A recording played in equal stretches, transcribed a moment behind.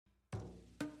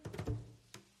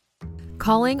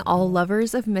Calling all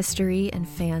lovers of mystery and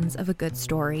fans of a good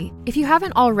story. If you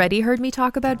haven't already heard me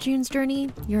talk about June's Journey,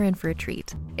 you're in for a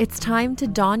treat. It's time to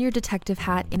don your detective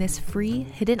hat in this free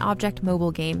hidden object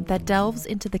mobile game that delves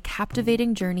into the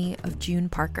captivating journey of June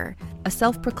Parker, a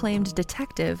self-proclaimed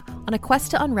detective on a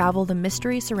quest to unravel the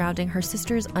mystery surrounding her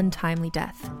sister's untimely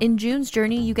death. In June's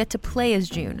Journey, you get to play as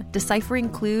June, deciphering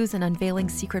clues and unveiling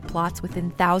secret plots within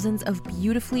thousands of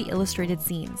beautifully illustrated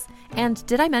scenes. And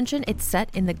did I mention it's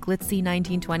set in the glitzy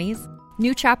 1920s?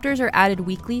 New chapters are added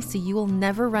weekly, so you will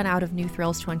never run out of new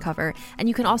thrills to uncover, and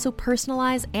you can also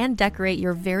personalize and decorate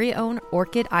your very own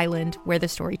Orchid Island where the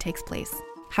story takes place.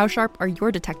 How sharp are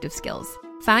your detective skills?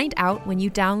 Find out when you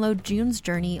download June's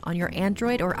Journey on your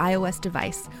Android or iOS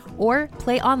device, or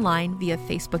play online via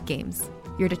Facebook Games.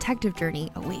 Your detective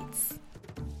journey awaits.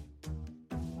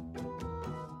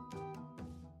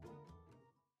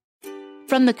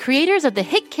 From the creators of the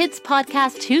hit kids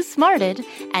podcast Too Smarted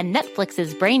and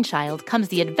Netflix's Brainchild comes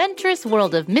the adventurous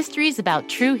world of mysteries about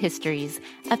true histories,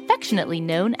 affectionately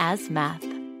known as math.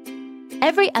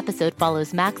 Every episode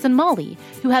follows Max and Molly,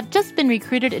 who have just been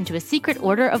recruited into a secret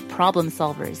order of problem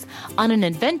solvers, on an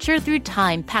adventure through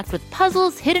time packed with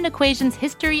puzzles, hidden equations,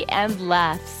 history, and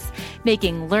laughs,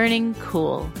 making learning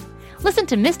cool. Listen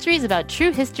to Mysteries About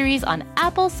True Histories on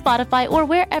Apple, Spotify, or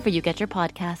wherever you get your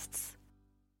podcasts.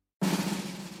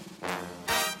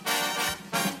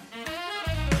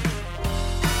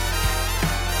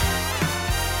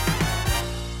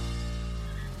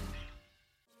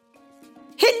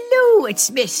 Hello, it's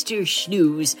Mr.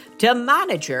 Snooze, the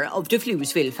manager of the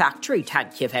Floozeville factory,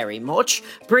 thank you very much,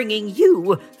 bringing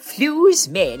you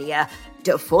Floozemania,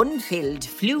 the fun-filled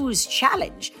Flooze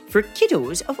challenge for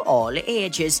kiddos of all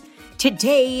ages.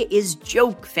 Today is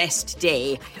Joke Fest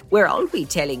Day, where I'll be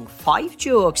telling 5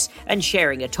 jokes and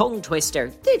sharing a tongue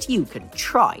twister that you can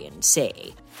try and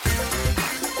say.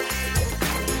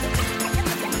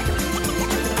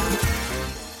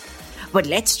 But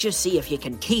let's just see if you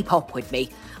can keep up with me.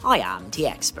 I am the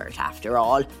expert after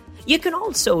all. You can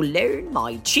also learn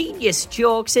my genius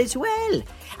jokes as well.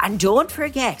 And don't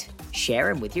forget, share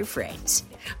them with your friends.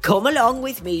 Come along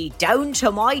with me down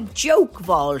to my joke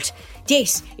vault.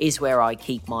 This is where I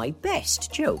keep my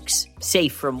best jokes,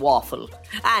 safe from Waffle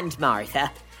and Martha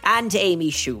and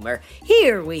Amy Schumer.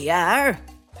 Here we are.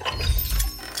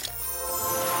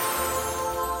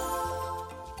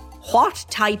 What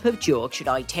type of joke should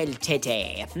I tell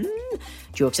today?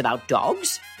 Jokes about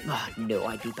dogs? Oh, no,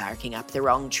 I'd be barking up the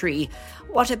wrong tree.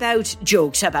 What about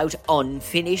jokes about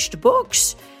unfinished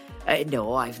books?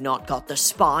 No, I've not got the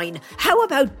spine. How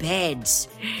about beds?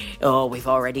 Oh, we've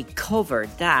already covered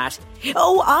that.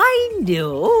 Oh, I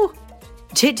know.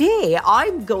 Today,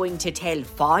 I'm going to tell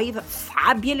 5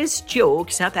 fabulous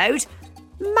jokes about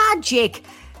magic.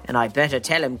 And I better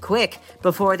tell them quick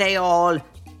before they all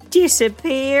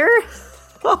disappear.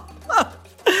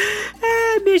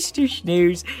 Mr.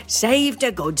 Snooze, save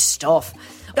the good stuff.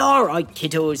 All right,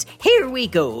 kiddos, here we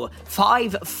go.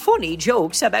 5 funny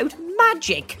jokes about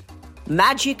magic.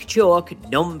 Magic joke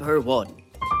number 1.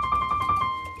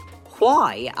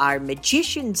 Why are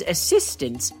magicians'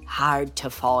 assistants hard to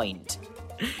find?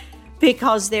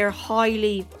 Because they're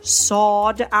highly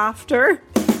sought after.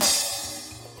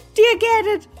 Do you get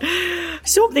it?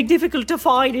 Something difficult to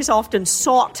find is often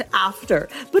sought after,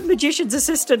 but magicians'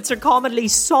 assistants are commonly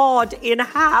sawed in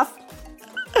half.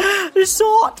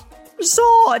 Sawed.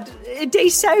 They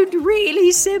sound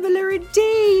really similar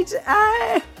indeed.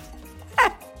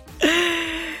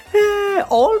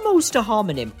 Almost a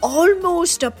homonym.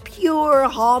 Almost a pure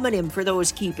homonym for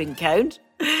those keeping count.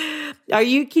 Are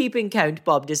you keeping count,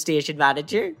 Bob, the station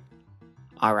manager?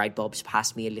 All right, Bob's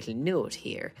passed me a little note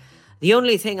here. The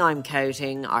only thing I'm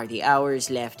counting are the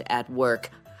hours left at work.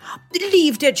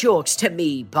 Leave the jokes to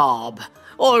me, Bob.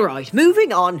 All right,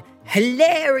 moving on.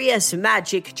 Hilarious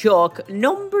magic joke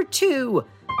number 2.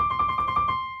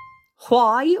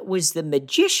 Why was the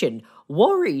magician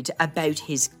worried about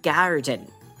his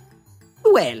garden?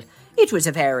 Well, it was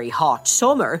a very hot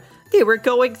summer. They were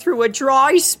going through a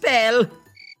dry spell.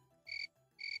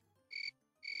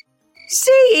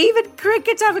 See, even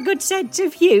crickets have a good sense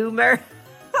of humour.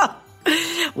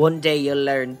 One day you'll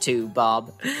learn too,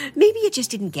 Bob. Maybe you just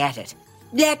didn't get it.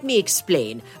 Let me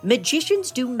explain.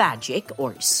 Magicians do magic,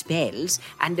 or spells,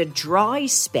 and a dry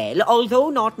spell,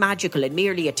 although not magical and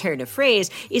merely a turn of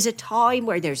phrase, is a time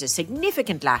where there's a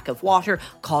significant lack of water,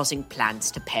 causing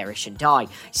plants to perish and die.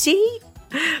 See?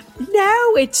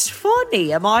 Now it's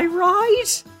funny, am I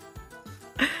right?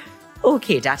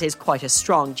 Okay, that is quite a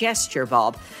strong gesture,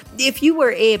 Bob. If you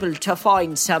were able to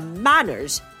find some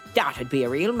manners, that'd be a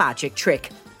real magic trick.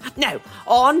 Now,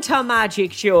 on to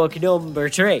magic joke number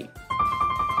 3.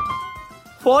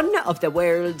 One of the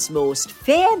world's most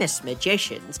famous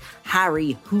magicians,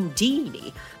 Harry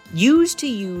Houdini, used to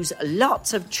use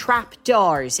lots of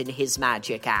trapdoors in his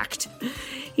magic act.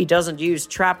 He doesn't use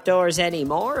trapdoors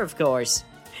anymore, of course.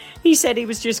 He said he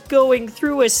was just going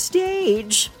through a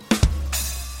stage.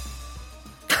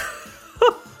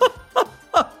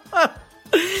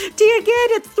 Do you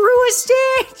get it? Through a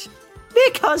stage?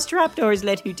 Because trapdoors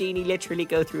let Houdini literally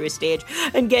go through a stage,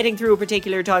 and getting through a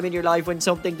particular time in your life when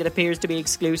something that appears to be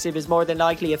exclusive is more than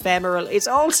likely ephemeral is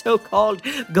also called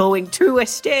going through a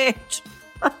stage.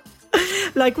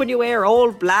 Like when you wear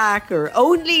all black or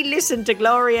only listen to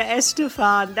Gloria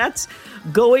Estefan, that's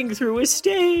going through a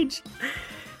stage.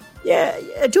 Yeah,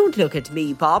 don't look at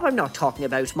me, Bob. I'm not talking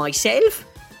about myself.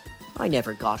 I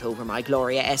never got over my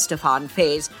Gloria Estefan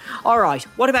phase. All right,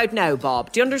 what about now,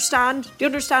 Bob? Do you understand? Do you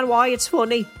understand why it's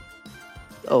funny?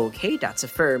 Okay, that's a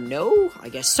firm no. I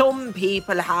guess some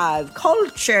people have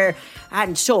culture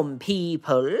and some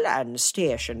people and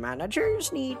station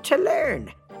managers need to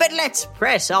learn. But let's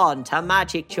press on to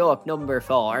magic joke number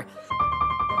 4.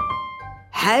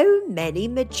 How many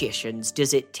magicians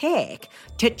does it take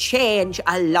to change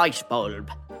a light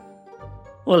bulb?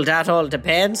 Well, that all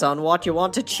depends on what you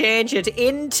want to change it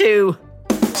into.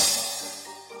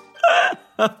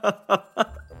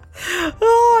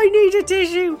 Oh, I need a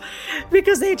tissue.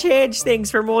 Because they change things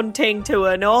from one thing to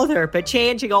another, but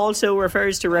changing also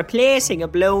refers to replacing a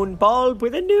blown bulb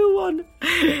with a new one.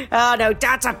 Oh, no,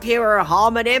 that's a pure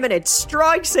homonym and it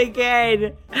strikes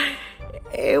again.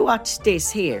 What's this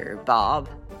here, Bob?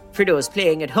 For those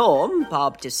playing at home,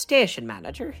 Bob, the station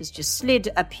manager, has just slid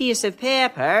a piece of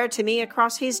paper to me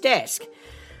across his desk.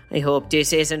 I hope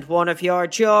this isn't one of your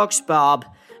jokes, Bob.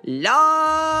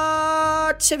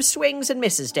 Lots of swings and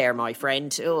misses there, my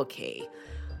friend. Okay.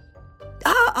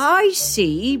 I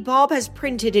see. Bob has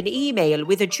printed an email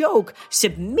with a joke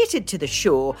submitted to the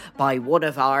show by one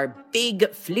of our big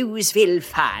Floozeville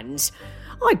fans.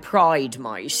 I pride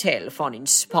myself on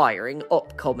inspiring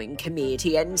upcoming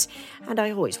comedians, and I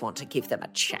always want to give them a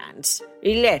chance.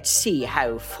 Let's see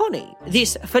how funny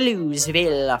this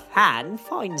Floozeville fan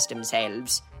finds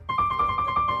themselves.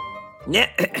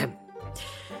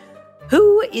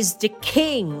 Who is the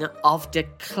king of the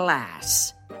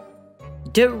class?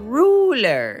 The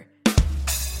ruler.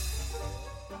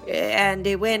 And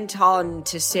it went on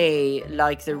to say,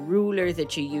 like the ruler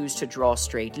that you use to draw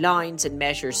straight lines and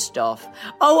measure stuff.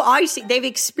 Oh, I see. They've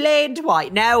explained why.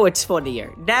 Now it's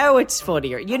funnier.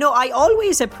 You know, I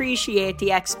always appreciate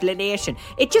the explanation.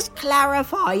 It just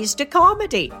clarifies the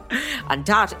comedy. And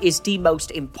that is the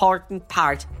most important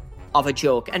part of a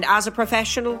joke. And as a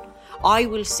professional, I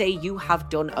will say you have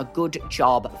done a good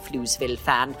job, Floozeville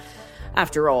fan.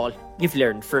 After all, you've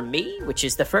learned from me, which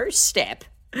is the first step.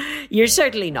 You're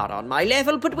certainly not on my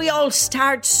level, but we all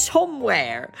start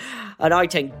somewhere. And I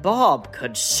think Bob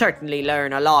could certainly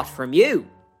learn a lot from you.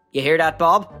 You hear that,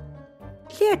 Bob?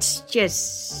 Let's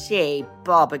just say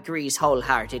Bob agrees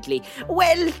wholeheartedly.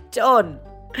 Well done.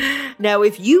 Now,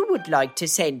 if you would like to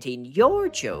send in your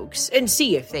jokes and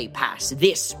see if they pass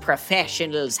this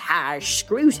professional's harsh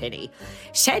scrutiny,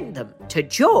 send them to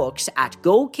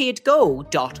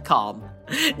jokes@gokidgo.com.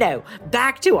 Now,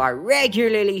 back to our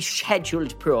regularly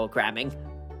scheduled programming.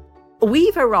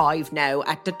 We've arrived now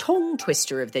at the tongue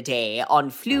twister of the day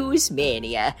on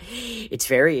Floozemania. It's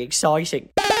very exciting.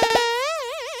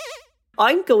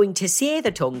 I'm going to say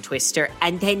the tongue twister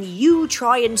and then you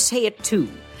try and say it too.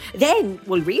 Then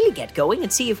we'll really get going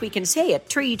and see if we can say it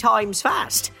 3 times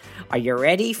fast. Are you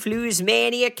ready,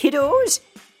 Floozemania kiddos?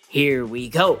 Here we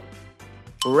go.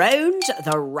 Round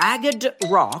the ragged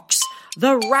rocks,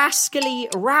 the rascally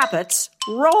rabbits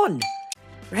run.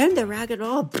 Round the ragged...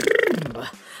 Oh,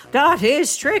 that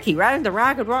is tricky. Round the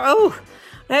ragged rock... Oh,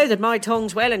 now that my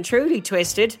tongue's well and truly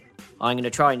twisted, I'm going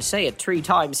to try and say it 3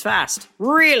 times fast.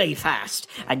 Really fast.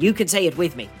 And you can say it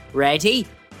with me. Ready?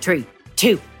 3,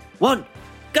 2, 1...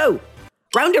 Go!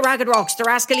 Round the ragged rocks, the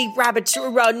rascally rabbits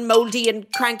run, mouldy and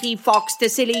cranky fox, the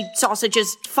silly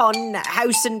sausages fun,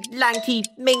 house and lanky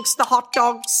minx, the hot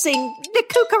dog sing, the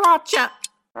cucaracha.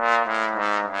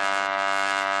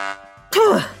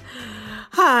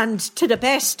 And to the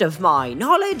best of my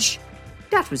knowledge,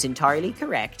 that was entirely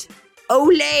correct.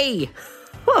 Olay!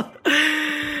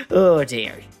 Oh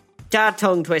dear. That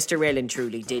tongue twister well and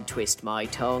truly did twist my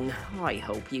tongue. I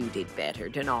hope you did better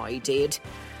than I did.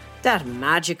 That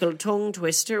magical tongue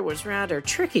twister was rather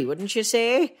tricky, wouldn't you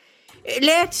say?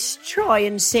 Let's try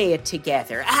and say it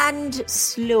together, and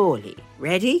slowly.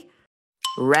 Ready?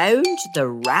 Round the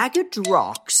ragged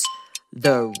rocks,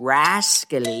 the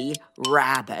rascally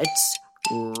rabbits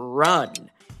run.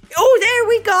 Oh, there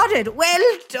we got it.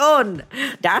 Well done.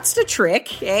 That's the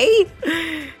trick, eh?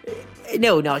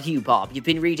 No, not you, Bob. You've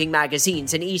been reading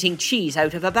magazines and eating cheese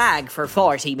out of a bag for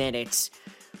 40 minutes.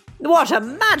 What a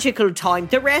magical time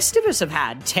the rest of us have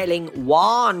had telling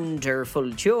wonderful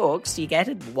jokes. You get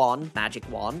it? Wand, magic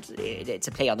wand. It's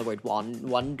a play on the word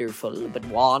wonderful, but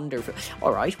wonderful.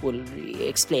 All right, we'll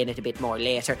explain it a bit more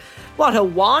later. What a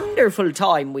wonderful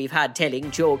time we've had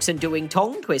telling jokes and doing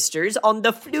tongue twisters on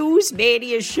the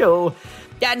Floozemania show.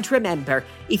 And remember,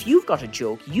 if you've got a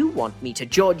joke you want me to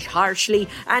judge harshly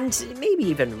and maybe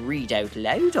even read out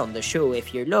loud on the show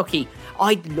if you're lucky,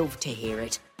 I'd love to hear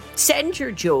it. Send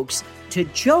your jokes to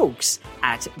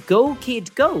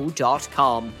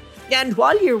jokes@gokidgo.com. And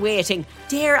while you're waiting,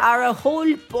 there are a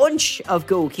whole bunch of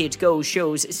Go Kid Go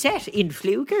shows set in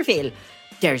Pflugerville.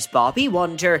 There's Bobby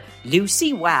Wonder,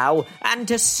 Lucy Wow,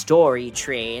 and A Story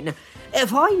Train.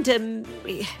 Find them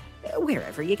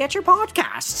wherever you get your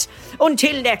podcasts.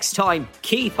 Until next time,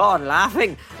 keep on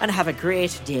laughing and have a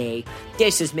great day.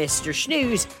 This is Mr.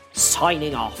 Snooze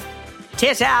signing off.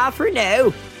 Ta-ta for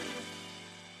now.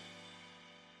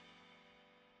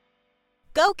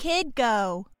 Go Kid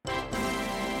Go!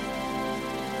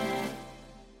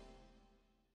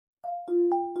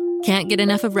 Can't get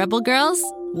enough of Rebel Girls?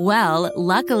 Well,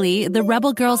 luckily, the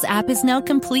Rebel Girls app is now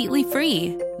completely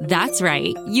free. That's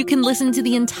right. You can listen to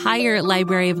the entire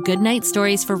library of goodnight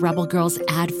stories for Rebel Girls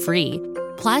ad-free.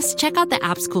 Plus, check out the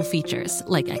app's cool features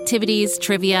like activities,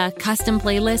 trivia, custom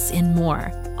playlists, and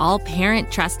more. All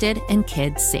parent-trusted and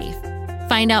kids-safe.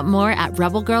 Find out more at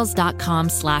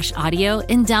rebelgirls.com/audio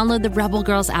and download the Rebel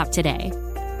Girls app today.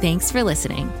 Thanks for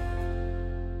listening.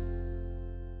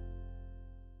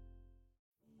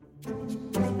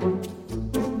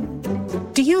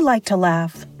 Do you like to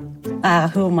laugh?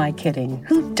 Who am I kidding?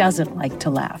 Who doesn't like to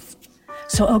laugh?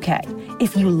 So, okay,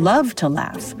 if you love to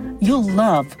laugh, you'll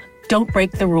love Don't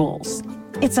Break the Rules.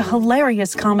 It's a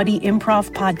hilarious comedy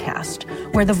improv podcast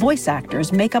where the voice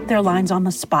actors make up their lines on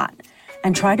the spot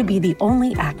and try to be the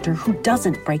only actor who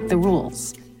doesn't break the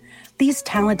rules. These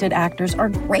talented actors are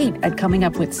great at coming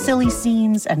up with silly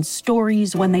scenes and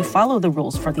stories when they follow the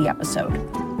rules for the episode.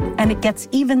 And it gets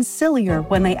even sillier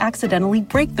when they accidentally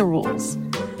break the rules.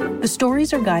 The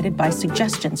stories are guided by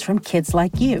suggestions from kids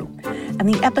like you, and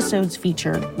the episodes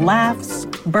feature laughs,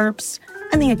 burps,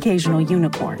 and the occasional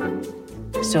unicorn.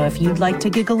 So if you'd like to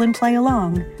giggle and play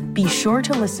along, be sure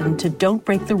to listen to Don't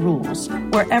Break the Rules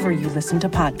wherever you listen to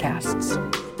podcasts.